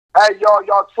Hey,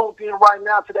 y'all tuned in right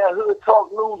now to that Hood Talk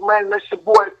News, man. That's your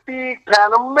boy Fig,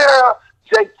 Panamera,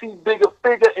 JT Bigger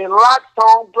Figure, and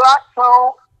Lockstone,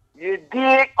 Blackstone. You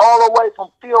dig? All the way from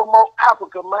Fillmore,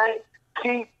 Africa, man.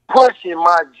 Keep pushing,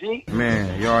 my G.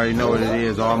 Man, you already know what it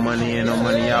is. All money in, no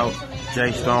money out.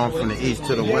 Jay Stone from the east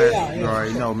to the west. You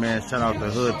already know, man. Shout out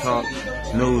to Hood Talk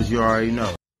News. You already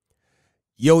know.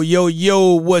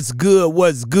 Yo, what's good?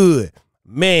 What's good?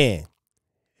 Man,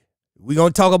 we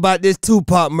gonna talk about this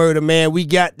Tupac murder, man. We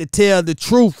got to tell the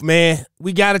truth, man.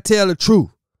 We gotta tell the truth.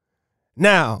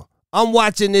 Now, I'm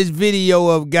watching this video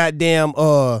of goddamn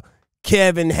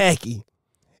Kevin Hackie,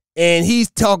 and he's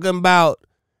talking about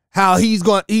how he's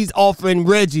offering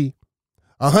Reggie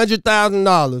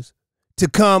 $100,000 to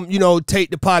come,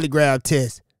 take the polygraph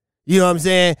test. You know what I'm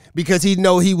saying? Because he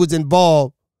know he was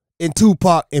involved in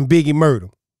Tupac and Biggie murder.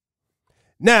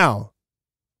 Now,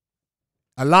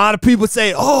 a lot of people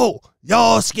say, oh,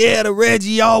 y'all scared of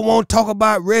Reggie. Y'all won't talk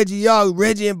about Reggie. Y'all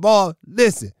Reggie involved.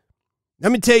 Listen,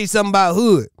 let me tell you something about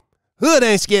Hood. Hood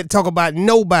ain't scared to talk about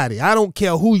nobody. I don't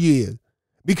care who you is.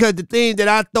 Because the things that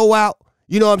I throw out,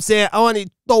 you know what I'm saying, I only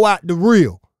throw out the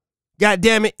real. God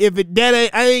damn it,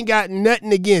 I ain't got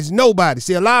nothing against nobody.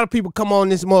 See, a lot of people come on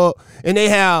this mug and they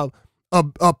have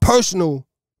a personal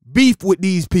beef with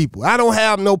these people. I don't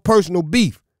have no personal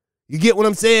beef. You get what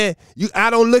I'm saying? I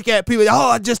don't look at people, oh,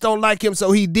 I just don't like him,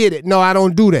 so he did it. No, I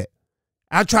don't do that.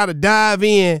 I try to dive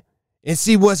in and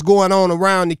see what's going on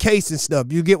around the case and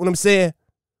stuff. You get what I'm saying?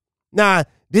 Now,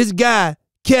 this guy,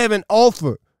 Kevin,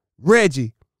 offered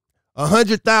Reggie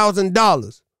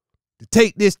 $100,000 to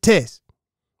take this test.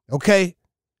 Okay?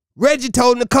 Reggie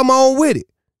told him to come on with it.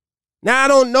 Now, I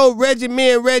don't know Reggie.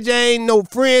 Me and Reggie ain't no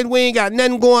friends. We ain't got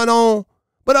nothing going on.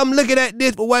 But I'm looking at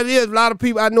this for what it is.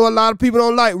 I know a lot of people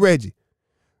don't like Reggie.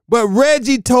 But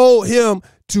Reggie told him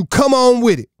to come on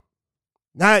with it.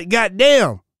 Now,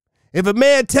 goddamn, if a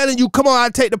man telling you, come on,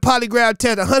 I'll take the polygraph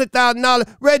test,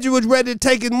 $100,000, Reggie was ready to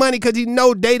take his money because he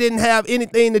know they didn't have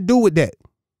anything to do with that.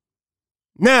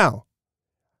 Now,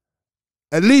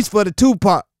 at least for the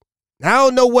Tupac, I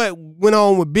don't know what went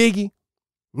on with Biggie.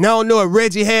 I don't know if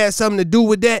Reggie had something to do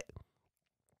with that.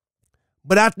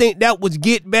 But I think that was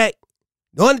get back.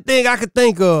 The only thing I could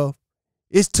think of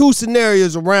is two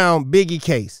scenarios around Biggie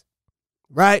case,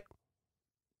 right?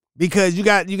 Because you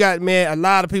got man, a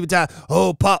lot of people talk,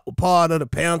 oh, Pop was part of the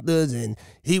Panthers and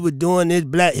he was doing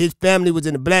his family was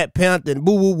in the Black Panther and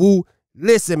woo.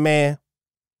 Listen, man.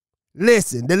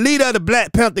 Listen, the leader of the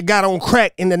Black Panther got on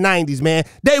crack in the 90s, man.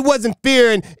 They wasn't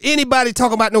fearing anybody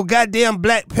talking about no goddamn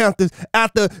Black Panthers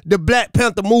after the Black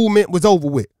Panther movement was over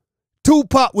with.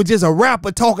 Tupac was just a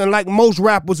rapper talking like most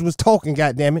rappers was talking,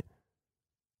 goddammit.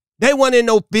 They wasn't in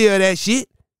no fear of that shit.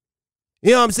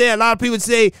 You know what I'm saying? A lot of people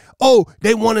say, oh,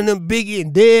 they wanted them Biggie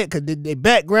and dead because their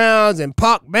backgrounds and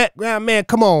Pac background. Man,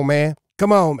 come on, man.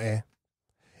 Come on, man.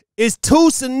 It's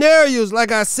two scenarios,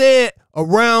 like I said,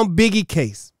 around Biggie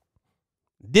case.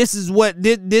 This is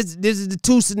the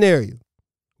two scenarios.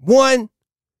 One,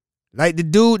 like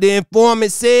the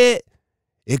informant said,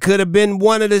 it could have been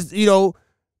one of the,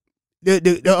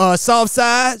 the soft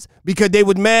sides because they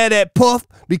was mad at Puff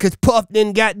because Puff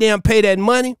didn't goddamn pay that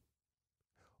money.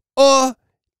 Or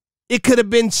it could have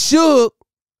been Suge,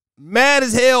 mad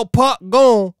as hell, Puff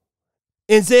gone,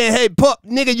 and saying, hey, Puff,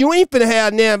 nigga, you ain't finna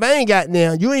have now, but I ain't got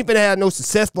now. You ain't finna have no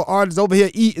successful artists over here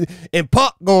eating, and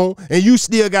Puff gone, and you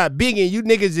still got Biggie, and you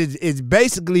niggas is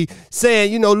basically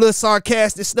saying, little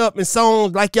sarcastic stuff and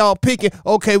songs like y'all picking,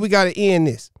 okay, we gotta end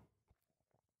this.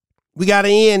 We gotta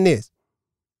end this.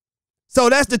 So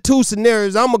that's the two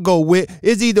scenarios I'm going to go with.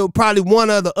 It's either probably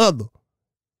one or the other.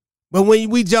 But when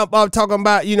we jump off talking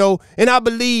about, and I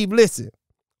believe, listen,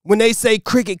 when they say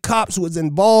Cricket Cops was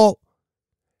involved,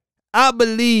 I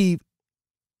believe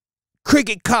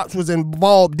Cricket Cops was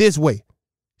involved this way.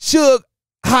 Suge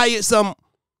hired some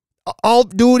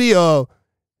off-duty or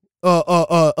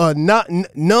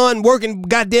non-working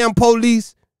goddamn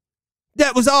police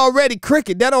that was already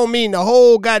Cricket. That don't mean the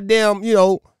whole goddamn,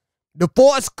 the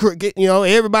force Cricket,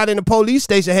 everybody in the police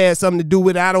station had something to do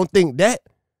with it. I don't think that.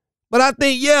 But I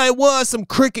think, yeah, it was some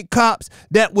Cricket cops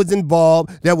that was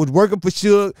involved, that was working for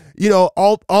Suge,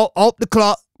 off the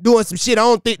clock, doing some shit. I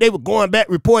don't think they were going back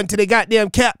reporting to their goddamn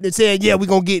captain saying, yeah, we're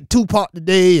going to get Tupac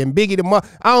today and Biggie tomorrow.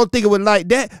 I don't think it was like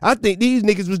that. I think these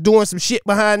niggas was doing some shit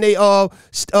behind they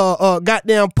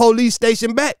goddamn police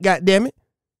station back, goddammit.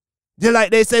 Just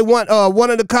like they say one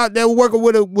of the cops that were working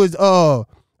with it was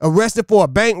arrested for a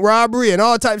bank robbery and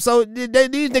all types. So these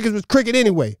niggas was Cricket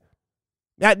anyway.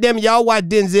 Goddamn, y'all watch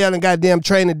Denzel and goddamn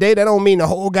Training Day. That don't mean the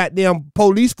whole goddamn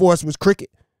police force was Cricket.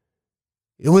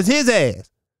 It was his ass.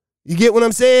 You get what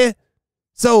I'm saying?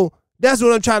 So That's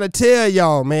what I'm trying to tell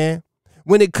y'all, man.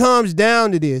 When it comes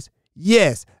down to this,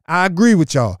 yes, I agree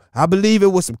with y'all. I believe it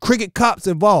was some cricket cops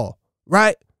involved,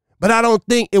 right? But I don't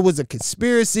think it was a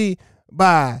conspiracy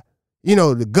by,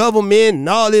 the government and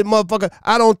all this motherfucker.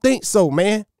 I don't think so,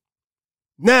 man.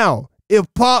 Now,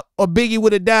 if Pac or Biggie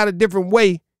would have died a different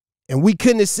way and we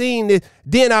couldn't have seen this,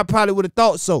 then I probably would have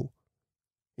thought so.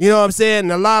 You know what I'm saying?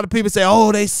 And a lot of people say,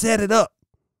 oh, they set it up.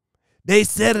 They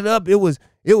set it up. It was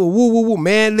woo, woo, woo.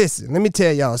 Man, listen, let me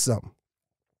tell y'all something.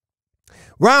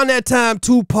 Around that time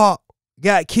Tupac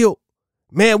got killed,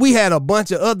 man, we had a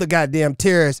bunch of other goddamn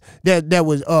terrorists that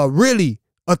was really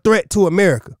a threat to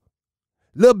America.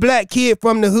 Little black kid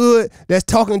from the hood that's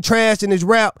talking trash in his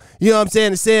rap, you know what I'm saying,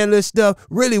 and saying little stuff,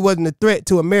 really wasn't a threat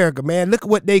to America, man. Look at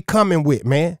what they coming with,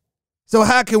 man. So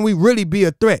how can we really be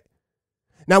a threat?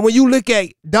 Now, when you look at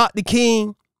Dr.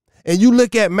 King and you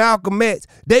look at Malcolm X,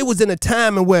 they was in a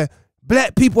time in where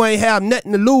black people ain't have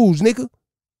nothing to lose, nigga.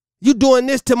 You doing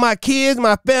this to my kids,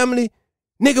 my family,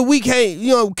 nigga, we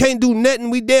can't do nothing.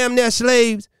 We damn near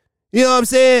slaves. You know what I'm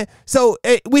saying? So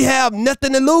we have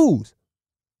nothing to lose.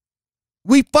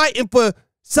 We fighting for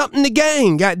something to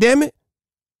gain, goddammit.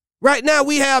 Right now,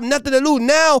 we have nothing to lose.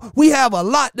 Now, we have a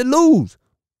lot to lose.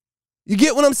 You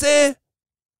get what I'm saying?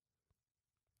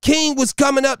 King was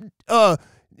coming up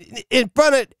in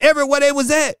front of everywhere they was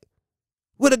at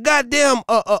with a goddamn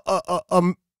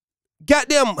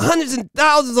hundreds and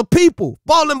thousands of people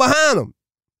falling behind him.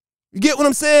 You get what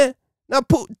I'm saying? Now,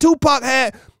 Tupac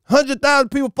had 100,000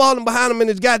 people falling behind him in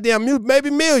his goddamn music,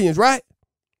 maybe millions, right?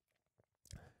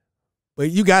 But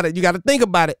you gotta think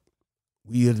about it.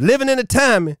 We're living in a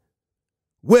time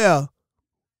where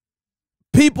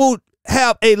people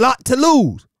have a lot to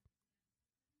lose.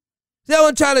 That's what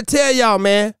I'm trying to tell y'all,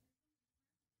 man.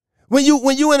 When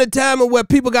you in a time where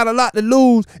people got a lot to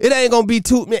lose, it ain't gonna be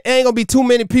too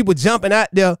many people jumping out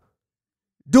there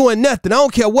doing nothing. I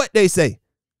don't care what they say.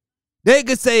 They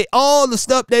could say all the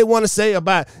stuff they want to say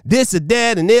about this or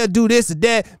that, and they'll do this or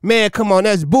that. Man, come on,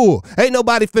 that's bull. Ain't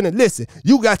nobody finna listen.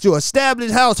 You got your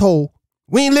established household.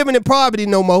 We ain't living in poverty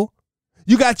no more.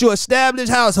 You got your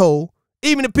established household.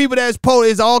 Even the people that's poor,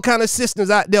 there's all kind of systems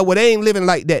out there where they ain't living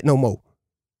like that no more.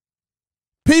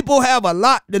 People have a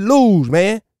lot to lose,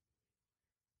 man.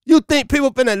 You think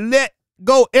people finna let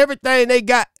go everything they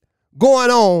got going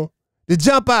on to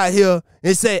jump out here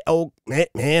and say, oh,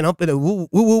 man, I'm finna woo,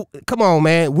 woo, woo. Come on,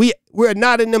 man. We're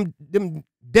not in them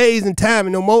days and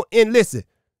time no more. And listen,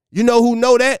 you know who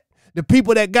know that? The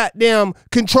people that goddamn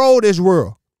control this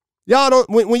world. Y'all don't,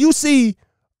 when you see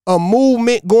a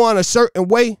movement going a certain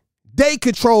way, they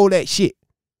control that shit.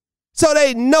 So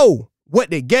they know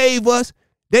what they gave us.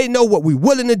 They know what we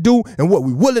willing to do and what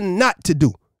we willing not to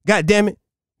do. God damn it.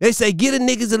 They say, get the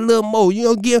niggas a little more. You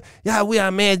know, give, yeah, we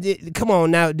are, man, come on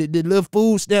now, the little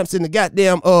food stamps and the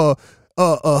goddamn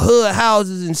hood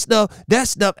houses and stuff, that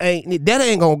stuff ain't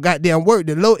gonna goddamn work.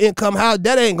 The low income house,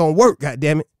 that ain't gonna work,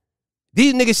 goddamn it.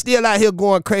 These niggas still out here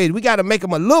going crazy. We gotta make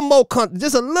them a little more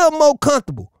just a little more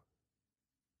comfortable.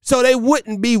 So they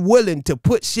wouldn't be willing to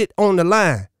put shit on the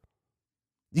line.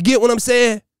 You get what I'm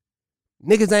saying?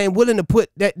 Niggas ain't willing to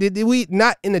put that. We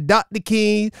not in the Dr.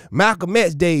 King, Malcolm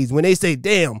X days when they say,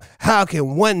 damn, how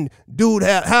can one dude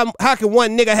have, how can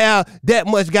one nigga have that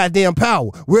much goddamn power?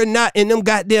 We're not in them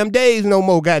goddamn days no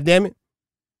more, goddamn it.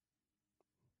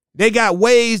 They got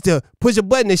ways to push a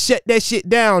button and shut that shit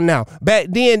down now. Back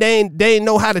then, they ain't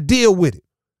know how to deal with it.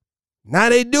 Now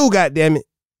they do, goddamn it.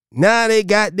 Now they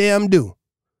goddamn do.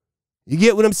 You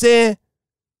get what I'm saying?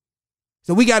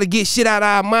 So we got to get shit out of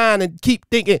our mind and keep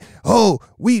thinking, oh,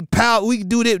 we can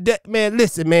do this, that. Man,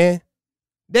 listen, man.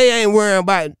 They ain't worrying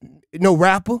about no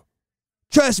rapper.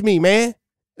 Trust me, man.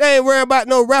 They ain't worrying about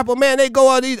no rapper, man. They go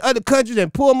all these other countries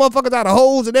and pull motherfuckers out of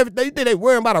holes and everything. You think they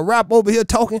worrying about a rapper over here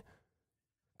talking?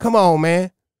 Come on,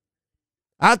 man.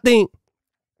 I think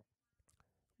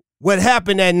what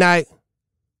happened that night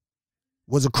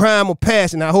was a crime of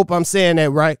passion. I hope I'm saying that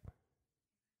right.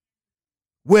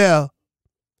 Well,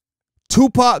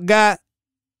 Tupac got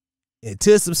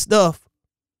into some stuff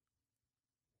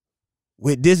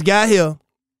with this guy here,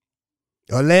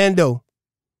 Orlando.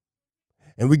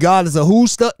 And regardless of who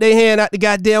stuck their hand out the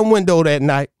goddamn window that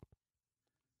night,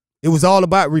 it was all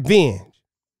about revenge.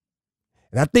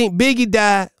 And I think Biggie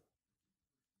died.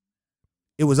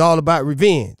 It was all about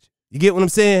revenge. You get what I'm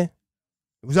saying?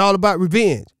 It was all about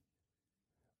revenge.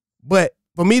 But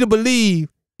for me to believe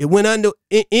it went under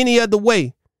any other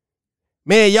way,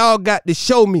 man, y'all got to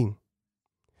show me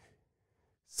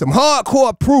some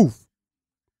hardcore proof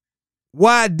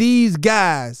why these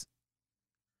guys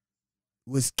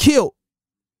was killed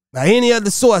by any other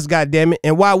source, goddammit,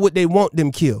 and why would they want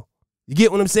them killed? You get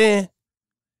what I'm saying?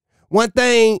 One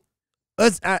thing,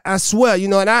 I swear, you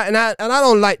know, and I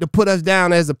don't like to put us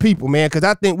down as a people, man, because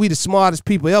I think we the smartest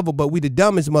people ever, but we the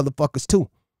dumbest motherfuckers too.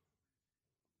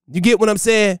 You get what I'm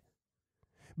saying?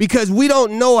 Because we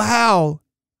don't know how.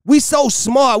 We so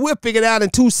smart, we'll figure it out in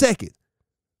 2 seconds.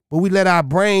 But we let our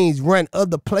brains run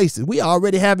other places. We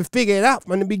already have it figured out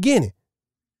from the beginning.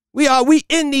 We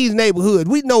in these neighborhoods.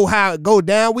 We know how it go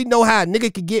down. We know how a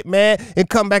nigga can get mad and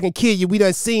come back and kill you. We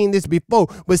done seen this before.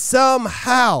 But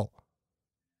somehow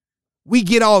we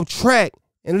get off track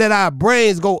and let our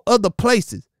brains go other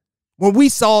places. When we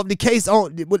solve the case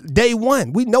on day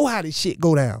one, we know how this shit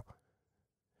go down.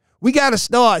 We got to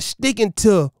start sticking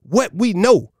to what we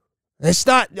know and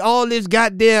start all this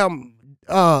goddamn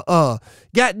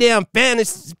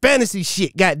fantasy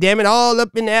shit, goddamn it, all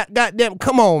up in that goddamn,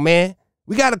 come on, man.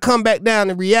 We got to come back down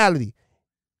to reality.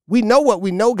 We know what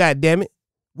we know, goddammit.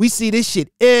 We see this shit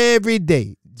every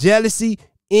day. Jealousy,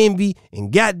 envy,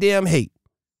 and goddamn hate.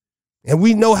 And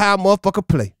we know how a motherfucker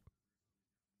play.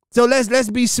 So let's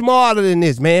be smarter than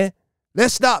this, man.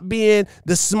 Let's stop being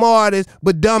the smartest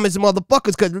but dumbest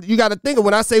motherfuckers, because you got to think of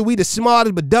when I say we the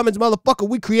smartest but dumbest motherfucker,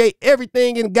 we create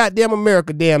everything in goddamn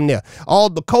America damn near. All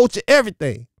the culture,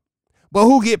 everything. But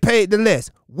who get paid the less?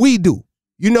 We do.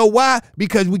 You know why?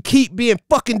 Because we keep being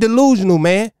fucking delusional,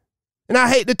 man. And I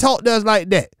hate to talk to us like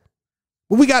that.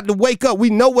 But we got to wake up. We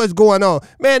know what's going on.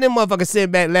 Man, them motherfuckers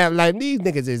sitting back laughing like these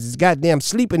niggas is goddamn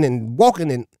sleeping and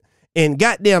walking and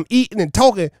goddamn eating and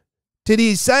talking to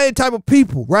these same type of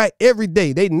people, right? Every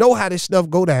day. They know how this stuff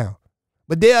go down.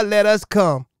 But they'll let us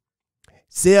come,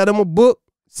 sell them a book,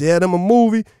 sell them a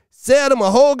movie, sell them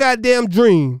a whole goddamn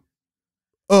dream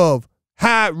of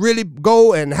how it really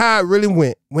go and how it really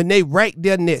went when they rank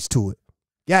their necks to it.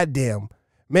 Goddamn.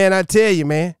 Man, I tell you,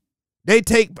 man, they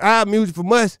take our music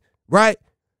from us, right?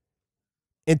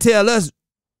 And tell us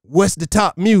what's the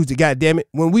top music, goddamn it,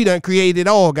 when we done created it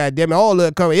all, goddamn it. All of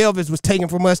it come. Elvis was taken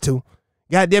from us too.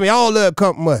 Goddamn it, all of it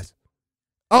come from us.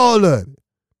 All of it.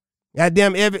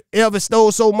 Goddamn, Elvis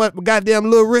stole so much, but goddamn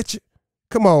Little Richard.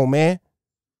 Come on, man.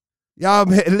 Y'all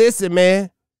listen,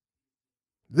 man.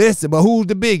 Listen, but who's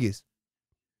the biggest?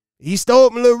 He stole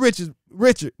from Little Richard,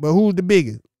 but who's the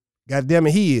biggest? Goddamn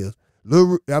it, he is.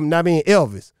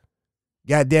 Elvis.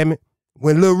 Goddamn it.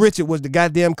 When Little Richard was the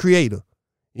goddamn creator.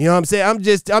 You know what I'm saying?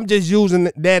 I'm just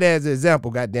using that as an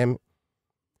example, goddamn it.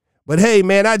 But hey,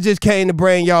 man, I just came to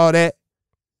bring y'all that.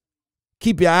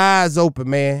 Keep your eyes open,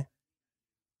 man.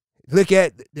 Look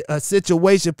at a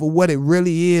situation for what it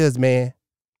really is, man.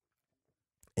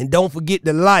 And don't forget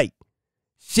to like,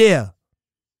 share,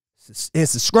 and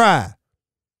subscribe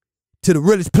to the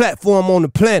realest platform on the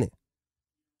planet.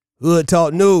 Hood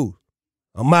Talk News.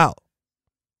 I'm out.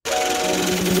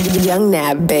 Young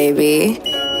Nab, baby.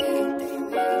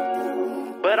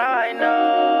 But I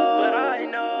know,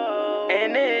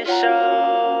 and it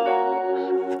shows.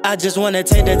 I just wanna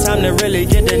take the time to really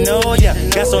get to know ya.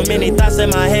 Got so many thoughts in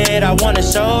my head, I wanna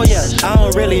show ya. I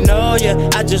don't really know ya,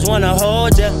 I just wanna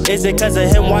hold ya. Is it cause of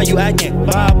him why you acting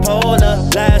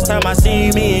bipolar? Last time I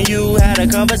seen me and you had a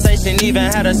conversation, even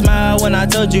had a smile when I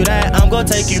told you that I'm gonna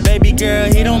take you, baby girl.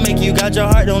 He don't make you, got your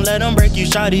heart, don't let him break you.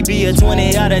 Shawty be a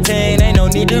 20 out of 10, ain't no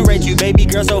need to rate you, baby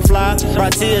girl so fly.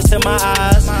 Brought tears to my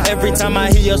eyes every time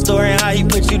I hear your story and how he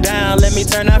put you down. Let me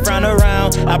turn that frown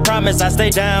around, I promise I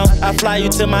stay down. I fly you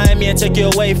to Miami and take you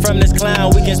away from this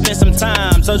clown. We can spend some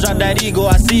time, so drop that ego.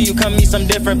 I see you, come meet some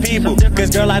different people. Cause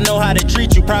girl, I know how to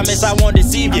treat you, promise I won't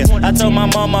deceive you. I told my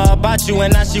mama about you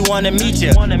and now she wanna meet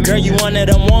you. Girl, you one of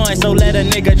them ones, so let a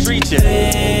nigga treat you.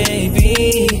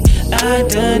 Baby, I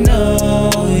don't know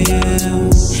you,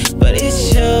 but it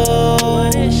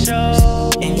shows.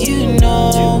 And you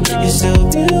know you're so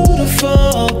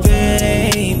beautiful,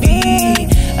 baby.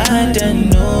 I don't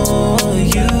know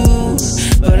you,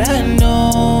 but I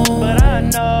know.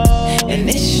 And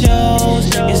it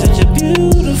shows. You're such a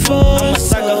beautiful. I'm a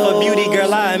sucker for beauty,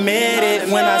 girl, I admit it.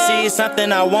 When I see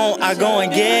something I want, I go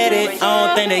and get it. I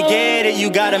don't think they get it, you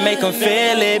gotta make them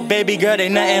feel it. Baby girl, they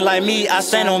nothing like me, I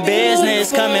stand on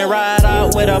business. Come and ride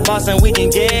out with a boss and we can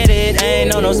get it. Ain't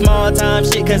no small time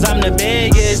shit, cause I'm the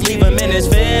biggest. Leave him in his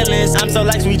feelings, I'm so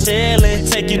like we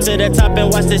chillin'. Take you to the top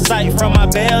and watch the sight from my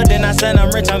building. I said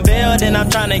I'm rich, I'm building, I'm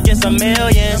tryna get some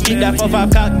millions. Keep that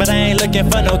 4-5 cock, but I ain't looking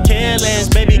for no killings.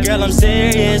 Baby girl, I'm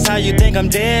serious, how you think I'm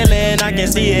dealing? I can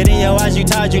see it in your eyes, you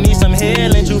tired, you need some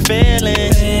healing, true feelings.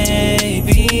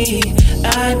 Baby,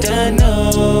 I don't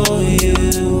know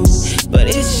you, but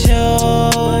it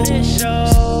shows.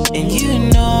 And you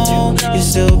know you're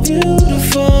so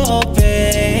beautiful,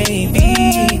 baby.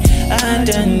 I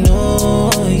don't know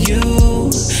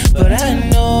you, but I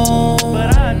know.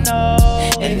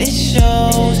 And it shows.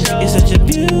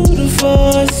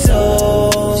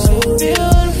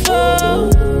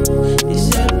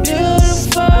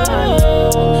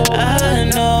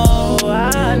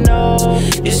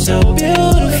 You're so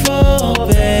beautiful,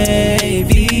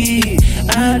 baby.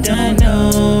 I don't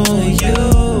know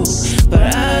you,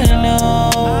 but I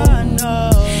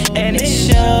know, and it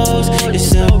shows. You're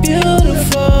so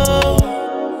beautiful.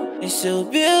 You're so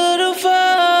beautiful.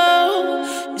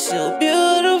 You're so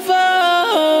beautiful.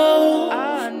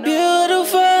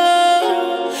 Beautiful.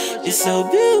 You're so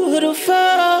beautiful.